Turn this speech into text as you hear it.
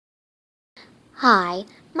Hi,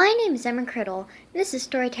 my name is Emma Criddle. This is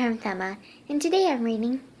Storytime with Emma, and today I'm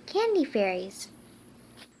reading Candy Fairies.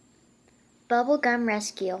 Bubblegum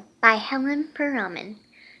Rescue by Helen Perelman.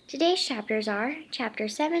 Today's chapters are Chapter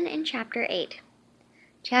 7 and Chapter 8.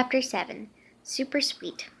 Chapter 7, Super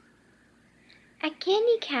Sweet. At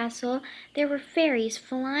Candy Castle, there were fairies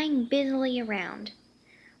flying busily around.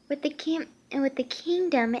 With the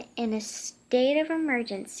kingdom in a state of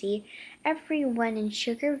emergency, everyone in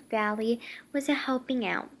Sugar Valley was helping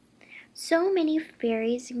out. So many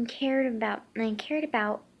fairies cared about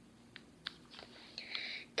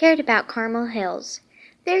Carmel Hills.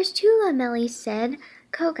 There's Tula, Millie said.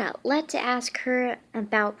 Coca, let's ask her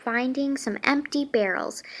about finding some empty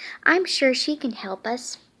barrels. I'm sure she can help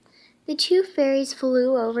us. The two fairies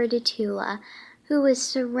flew over to Tula, who was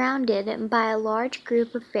surrounded by a large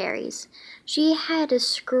group of fairies. She had a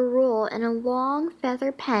scroll and a long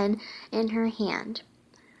feather pen in her hand.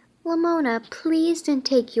 Lamona, please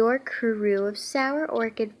take your crew of sour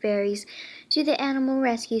orchid fairies to the animal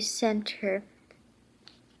rescue center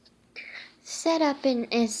set up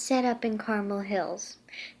in Carmel Hills.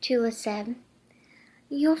 Tula said.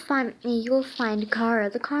 You'll find Kara,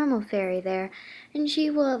 the Carmel fairy, there, and she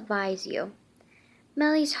will advise you.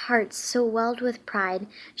 Mellie's heart swelled with pride.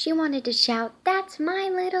 She wanted to shout, "That's my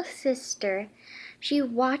little sister!" She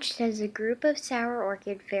watched as a group of sour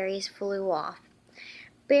orchid fairies flew off.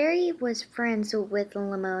 Barry was friends with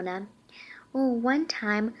Lamona. One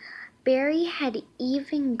time, Barry had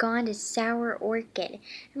even gone to Sour Orchid,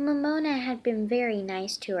 and Lamona had been very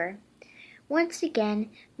nice to her. Once again,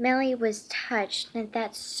 Melly was touched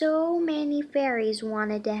that so many fairies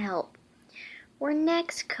wanted to help. "We're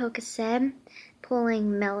next," Coca said,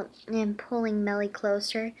 pulling Melly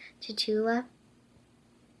closer to Tula.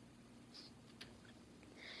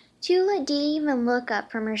 Tula didn't even look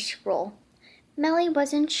up from her scroll. Melly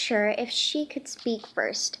wasn't sure if she could speak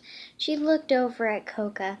first. She looked over at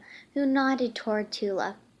Coca, who nodded toward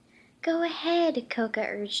Tula. "Go ahead," Coca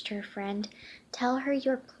urged her friend. "Tell her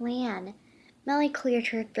your plan." Melly cleared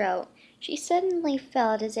her throat. She suddenly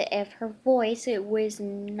felt as if her voice would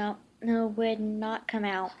not come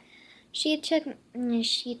out. She took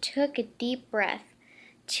a deep breath.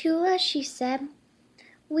 "Tula," she said,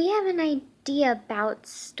 "we have an idea about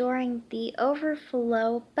storing the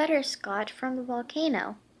overflow butterscotch from the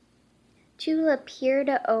volcano." Tula peered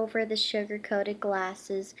over the sugar-coated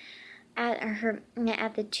glasses at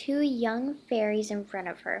the two young fairies in front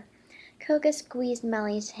of her. Coca squeezed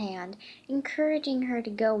Melly's hand, encouraging her to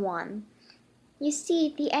go on. "You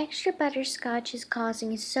see, the extra butterscotch is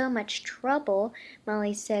causing so much trouble,"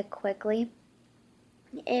 Melly said quickly.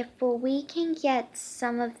 "If we can get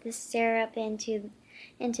some of the syrup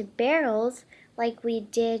into barrels, like we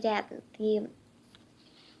did at the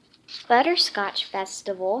Butterscotch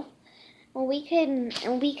Festival, we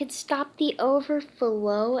could stop the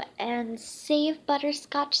overflow and save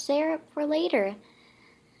butterscotch syrup for later."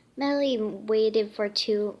 Melly waited for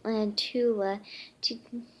Tula to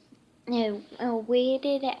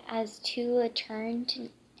waited as Tula turned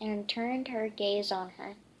her gaze on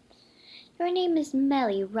her. "Your name is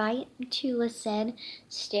Melly, right?" Tula said,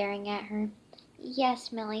 staring at her.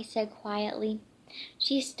 "Yes," Melly said quietly.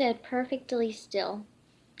 She stood perfectly still.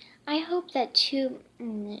 She hoped that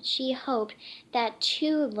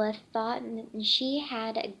Tula thought she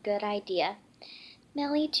had a good idea.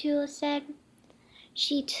 "Melly," Tula said.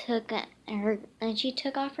 She took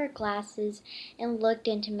off her glasses and looked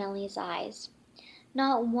into Melly's eyes.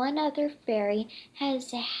 "Not one other fairy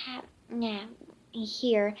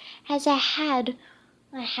here has had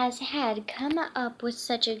come up with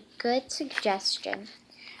such a good suggestion."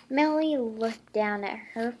 Melly looked down at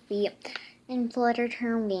her feet and fluttered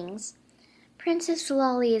her wings. "Princess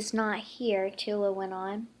Lolly is not here," Tula went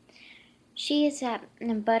on. "She is at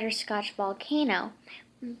the Butterscotch Volcano,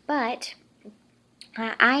 but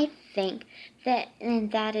I think that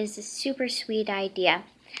is a super sweet idea.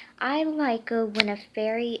 I like when a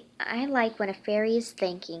fairy is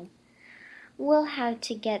thinking. We'll have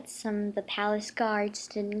to get some of the palace guards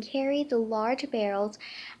to carry the large barrels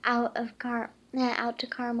out to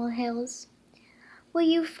Carmel Hills. Will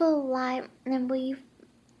you fly? Will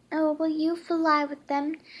you fly with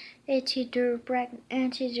them to direct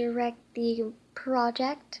the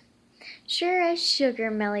project?" "Sure as sugar,"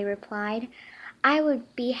 Melly replied. "I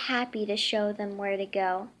would be happy to show them where to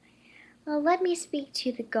go." "Well, let me speak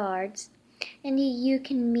to the guards, and you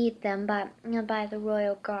can meet them by the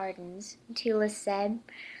royal gardens," Tula said.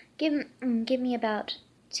 Give me about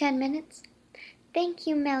 10 minutes." "Thank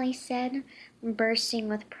you," Melly said, bursting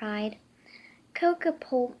with pride. Coca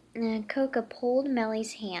pulled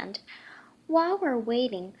Melly's hand. While we're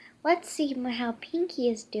waiting, let's see how Pinky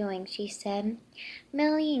is doing, she said.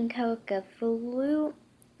 Millie and Coca flew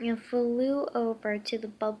over to the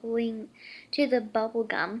bubblegum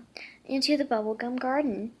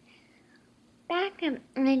garden. Back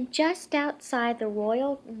and just outside the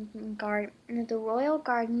royal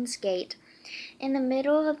garden's gate, in the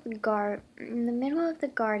middle of the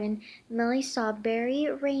garden, Millie saw Barry,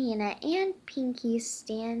 Raina, and Pinky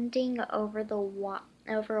standing over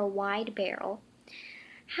a wide barrel.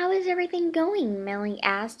 "How is everything going?" Millie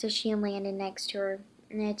asked as she landed next to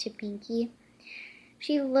Pinky.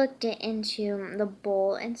 She looked into the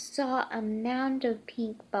bowl and saw a mound of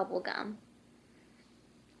pink bubblegum.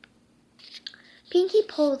 Pinky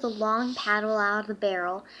pulled the long paddle out of the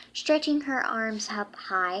barrel. Stretching her arms up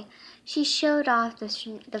high, she showed off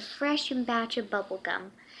the fresh batch of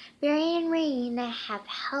bubblegum. "Barry and Raina have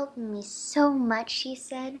helped me so much," she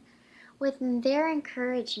said. "With their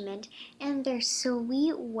encouragement and their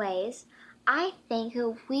sweet ways, I think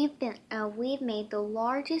we've made the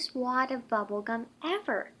largest wad of bubblegum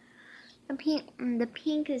ever." The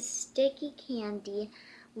pink sticky candy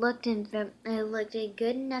looked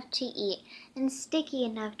good enough to eat and sticky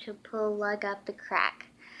enough to plug up the crack.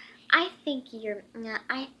 I think you're right."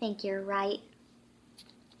 "I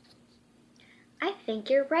think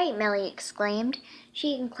you're right," Millie exclaimed.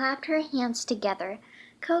 She clapped her hands together.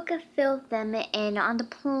 Coca filled them in on the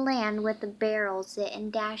plan with the barrels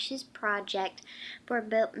and Dash's project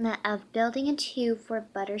of building a tube for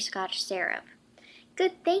butterscotch syrup.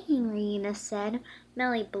 "Good thinking," Raina said.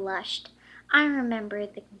 Millie blushed. "I remember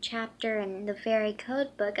the chapter in the Fairy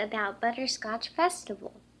Code book about Butterscotch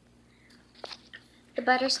Festival." "The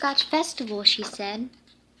Butterscotch Festival," she said.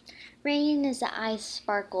 Raina's eyes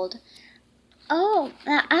sparkled. "Oh,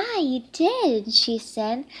 I did," she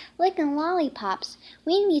said, licking lollipops.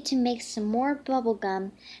 "We need to make some more bubble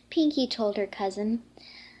gum," Pinky told her cousin.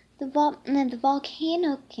 The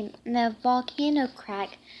volcano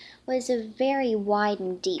crack was very wide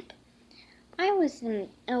and deep.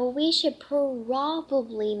 We should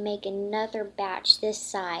probably make another batch this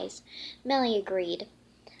size," Millie agreed.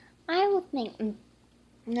 "I would think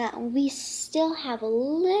we still have a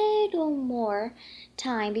little more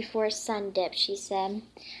time before sun dip," she said.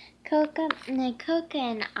 Coca and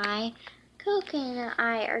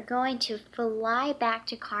I are going to fly back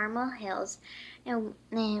to Carmel Hills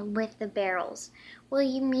with the barrels. Will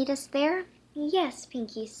you meet us there?" "Yes,"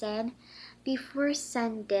 Pinky said. "Before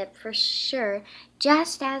sun dip for sure,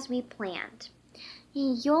 just as we planned."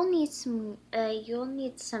 You'll need some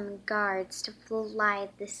guards to fly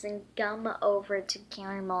this gum over to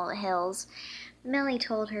Carmel Hills," Millie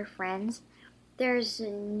told her friends. "There's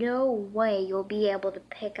no way you'll be able to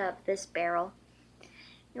pick up this barrel."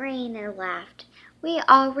 Raina laughed. "We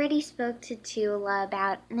already spoke to Tula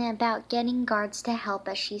about getting guards to help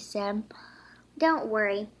us," she said. "Don't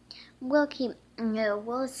worry. We'll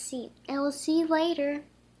see you later."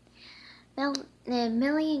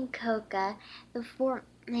 Millie and Coca, the four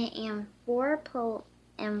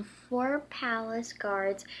palace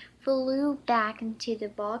guards, flew back into the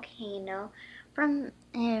volcano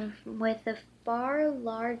with four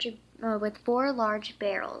large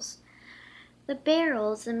barrels. The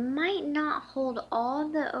barrels might not hold all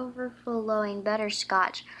the overflowing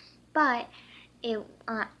butterscotch, but it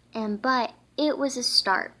was a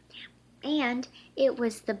start. And it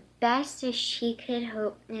was the best she could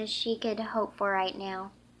hope for right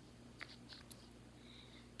now.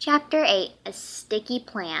 Chapter 8: A Sticky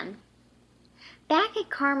Plan. Back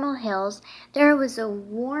at Carmel Hills, there was a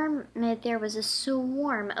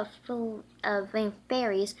swarm of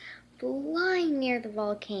fairies flying near the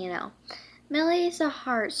volcano. Millie's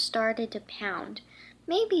heart started to pound.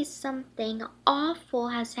 Maybe something awful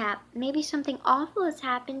has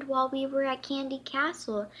happened while we were at Candy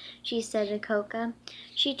Castle," she said to Coca.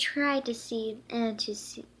 She tried to see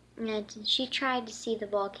the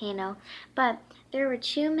volcano, but there were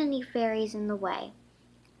too many fairies in the way.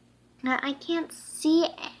 I can't see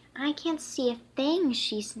a thing,"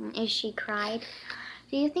 she cried.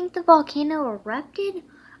 "Do you think the volcano erupted?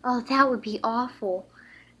 Oh, that would be awful.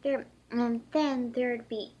 And then there'd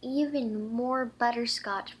be even more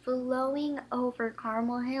butterscotch flowing over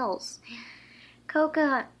Carmel Hills."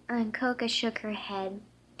 Coca shook her head.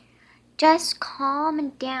 "Just calm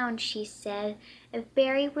down," she said. "If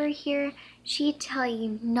Barry were here, she'd tell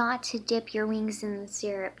you not to dip your wings in the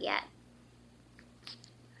syrup yet."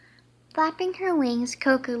 Flapping her wings,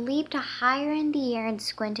 Coca leaped higher in the air and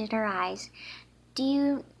squinted her eyes. "Do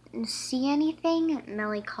you see anything?"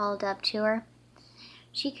 Millie called up to her.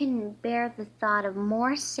 She couldn't bear the thought of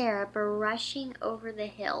more syrup rushing over the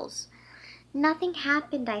hills. Nothing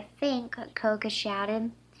happened, I think, Coca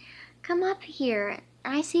shouted. Come up here.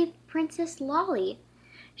 I see Princess Lolly.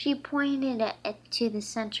 She pointed to the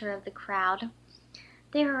center of the crowd.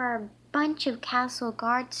 There are a bunch of castle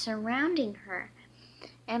guards surrounding her,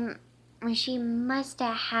 and she must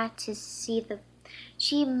have had to see the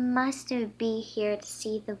she must be here to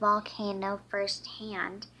see the volcano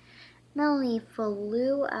firsthand. Melly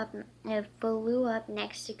flew up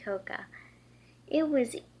next to Coca. It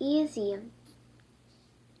was easy.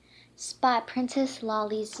 Spot Princess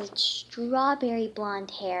Lolly's strawberry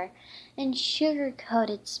blonde hair and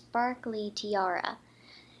sugar-coated sparkly tiara.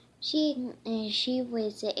 She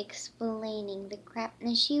was explaining the crap.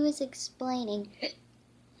 She was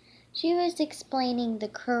explaining the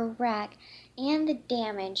crack and the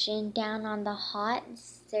damage and down on the hot,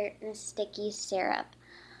 sticky syrup.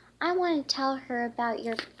 I want to tell her about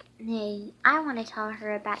your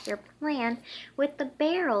plan with the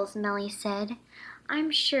barrels, Melly said.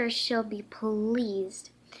 I'm sure she'll be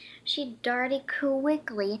pleased. She darted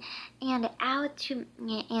quickly and out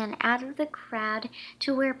of the crowd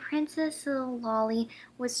to where Princess Lolly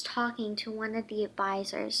was talking to one of the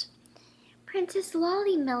advisors. Princess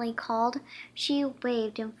Lolly, Melly called. She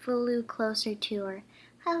waved and flew closer to her.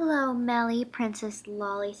 Hello, Melly, Princess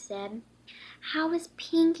Lolly said. How is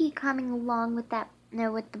Pinky coming along with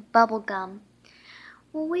with the bubble gum?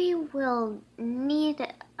 We will need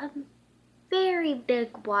a very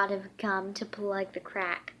big wad of gum to plug the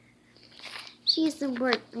crack. She's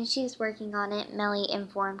working on it, Melly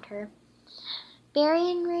informed her.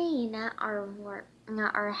 Barry and Raina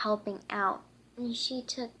are helping out.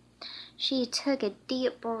 She took a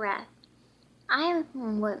deep breath.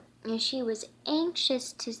 She was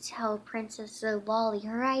anxious to tell Princess Lolly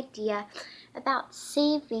her idea about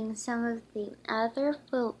saving some of the other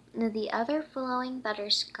flowing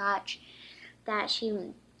butterscotch that she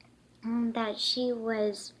was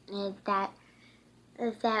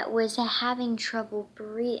that was having trouble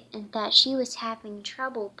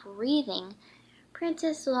breathing.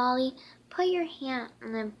 Princess Lolly put your hand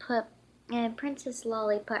and put Princess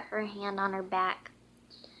Lolly put her hand on her back.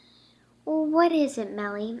 What is it,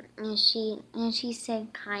 Melly? She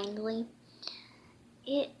said kindly.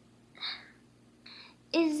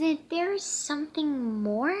 There something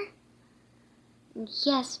more?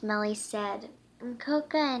 Yes, Melly said.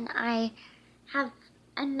 Coca and I have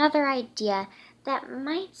another idea that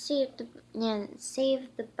might save the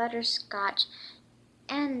butterscotch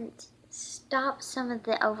and stop some of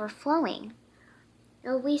the overflowing.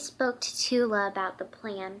 We spoke to Tula about the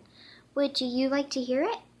plan. Would you like to hear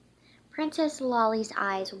it? Princess Lolly's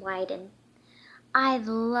eyes widened. I'd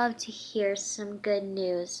love to hear some good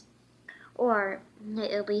news, or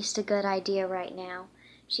at least a good idea right now,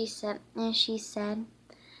 she said.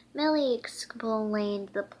 Millie explained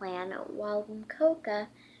the plan while Coca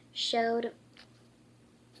showed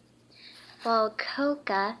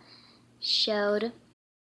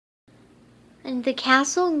and the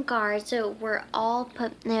castle guards were all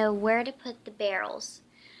where to put the barrels.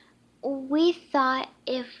 We thought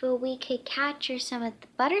if we could capture some of the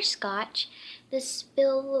butterscotch, the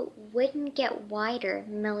spill wouldn't get wider,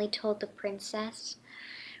 Millie told the princess.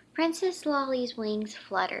 Princess Lolly's wings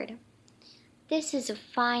fluttered. This is a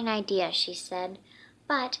fine idea, she said,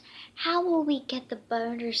 but how will we get the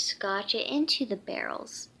butterscotch into the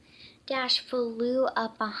barrels? Dash flew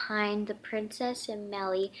up behind the princess and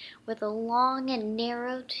Melly with a long and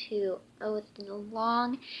narrow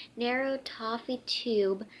toffee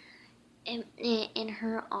tube in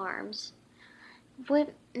her arms. With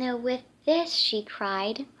this, she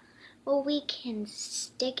cried, we can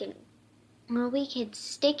stick it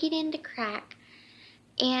in the crack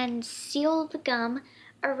and seal the gum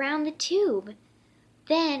around the tube.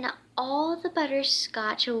 Then all the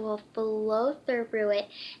butterscotch will flow through it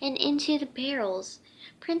and into the barrels.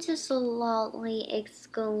 Princess Lolly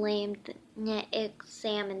examined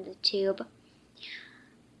the tube.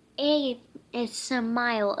 A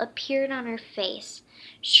smile appeared on her face.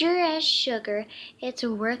 Sure as sugar, it's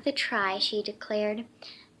worth a try, she declared.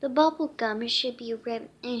 The bubble gum should be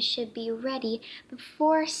ready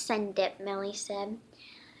before sun-dip, Millie said.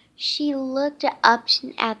 She looked up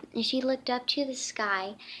to the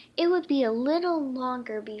sky. It would be a little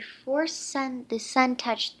longer before the sun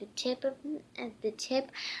touched the tip of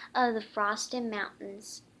the frosted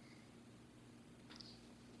mountains.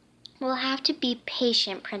 We'll have to be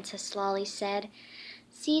patient, Princess Lolly said,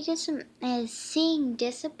 seeing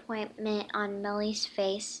disappointment on Millie's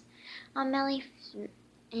face.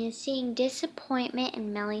 Seeing disappointment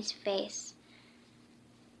in Millie's face.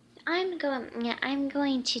 I'm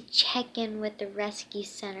going to check in with the rescue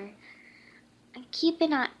center. keep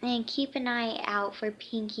an eye out for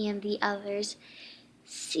Pinky and the others.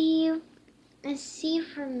 See see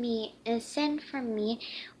for me, send for me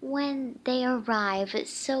when they arrive,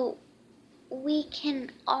 we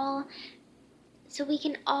can all so we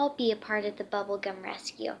can all be a part of the bubblegum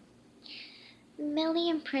rescue. Millie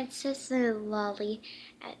and Princess Lolly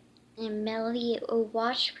and Millie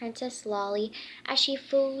watched Princess Lolly as she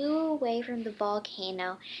flew away from the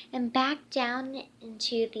volcano and back down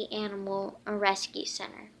into the animal rescue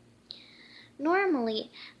center.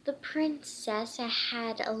 Normally, the princess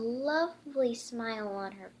had a lovely smile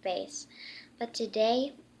on her face, but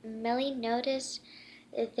today Millie noticed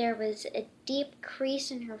that there was a deep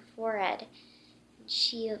crease in her forehead.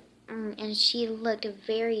 And she looked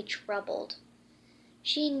very troubled.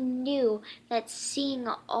 She knew that seeing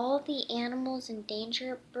all the animals in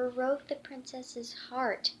danger broke the princess's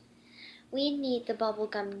heart. "We need the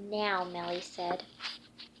bubblegum now," Millie said.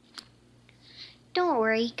 "Don't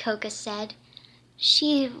worry," Coca said.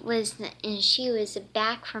 She was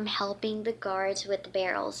back from helping the guards with the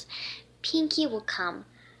barrels. "Pinky will come.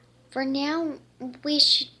 For now, we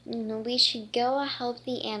should go help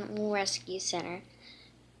the animal rescue center.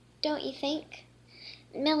 Don't you think?"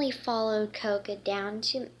 Millie followed Coca down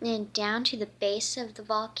to the base of the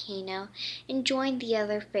volcano and joined the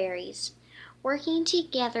other fairies. Working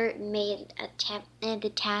together made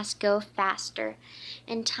the task go faster,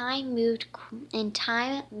 and time moved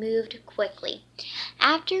quickly.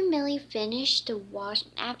 After Millie finished washing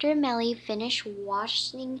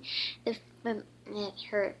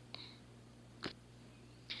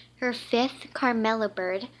her fifth Carmela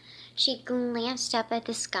bird, she glanced up at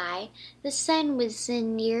the sky. The sun was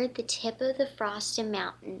near the tip of the Frosted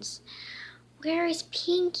Mountains. "Where is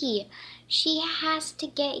Pinky? She has to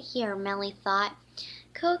get here," Millie thought.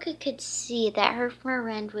 Coca could see that her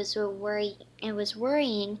friend was worrying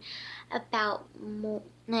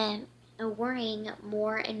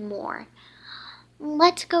more and more.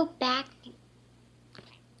 Let's go back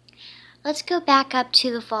up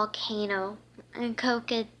to the volcano," and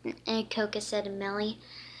Coca said to Millie.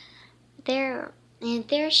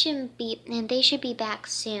 They should be back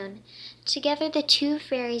soon." Together the two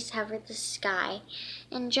fairies hovered the sky,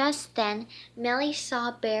 and just then Millie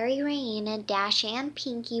saw Berry, Raina, Dash, and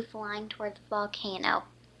Pinky flying toward the volcano.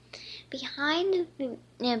 Behind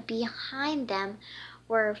them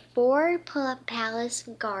were four palace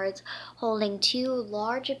guards holding two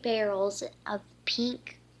large barrels of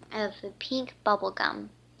pink bubble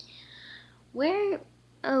gum. We've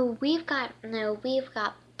got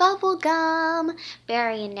bubble gum,"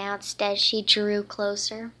 Berry announced as she drew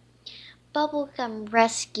closer. "Bubblegum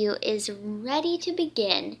rescue is ready to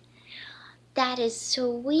begin." "That is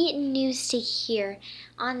sweet news to hear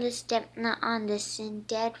on this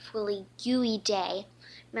dreadfully gooey day,"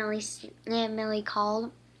 Millie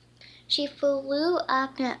called. She flew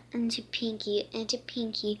up into Pinky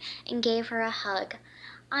and gave her a hug.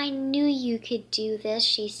 "I knew you could do this,"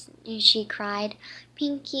 she cried.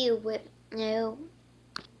 Pinky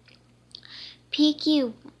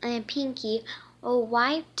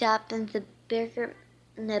wiped up the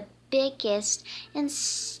biggest and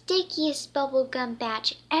stickiest bubblegum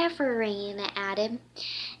batch ever, Raina added.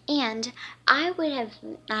 "And I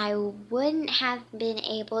wouldn't have been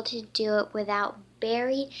able to do it without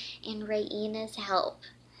Berry and Raina's help."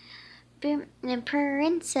 Pinky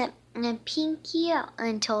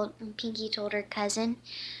told her cousin.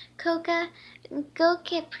 "Coca, go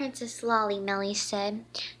get Princess Lolly," Millie said.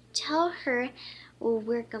 "Tell her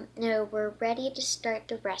we're ready to start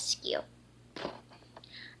the rescue."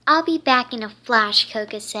 "I'll be back in a flash,"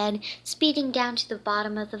 Coca said, speeding down to the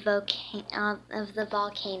bottom of the volcano.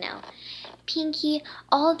 "Pinky,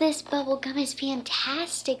 all this bubble gum is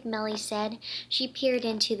fantastic," Millie said. She peered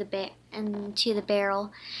into the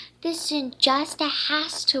barrel. "This just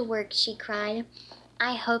has to work," she cried.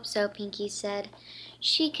 "I hope so," Pinky said.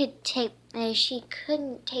 She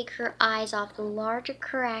couldn't take her eyes off the larger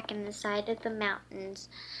crack in the sides of the mountain.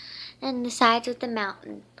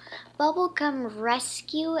 Bubblegum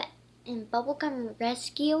rescue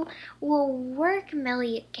will work,"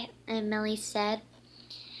 Millie said.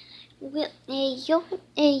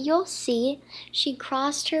 You'll see." She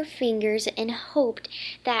crossed her fingers and hoped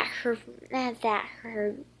that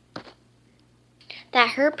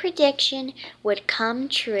her prediction would come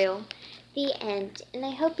true. The end. And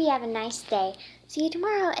I hope you have a nice day. See you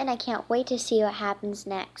tomorrow, and I can't wait to see what happens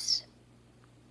next.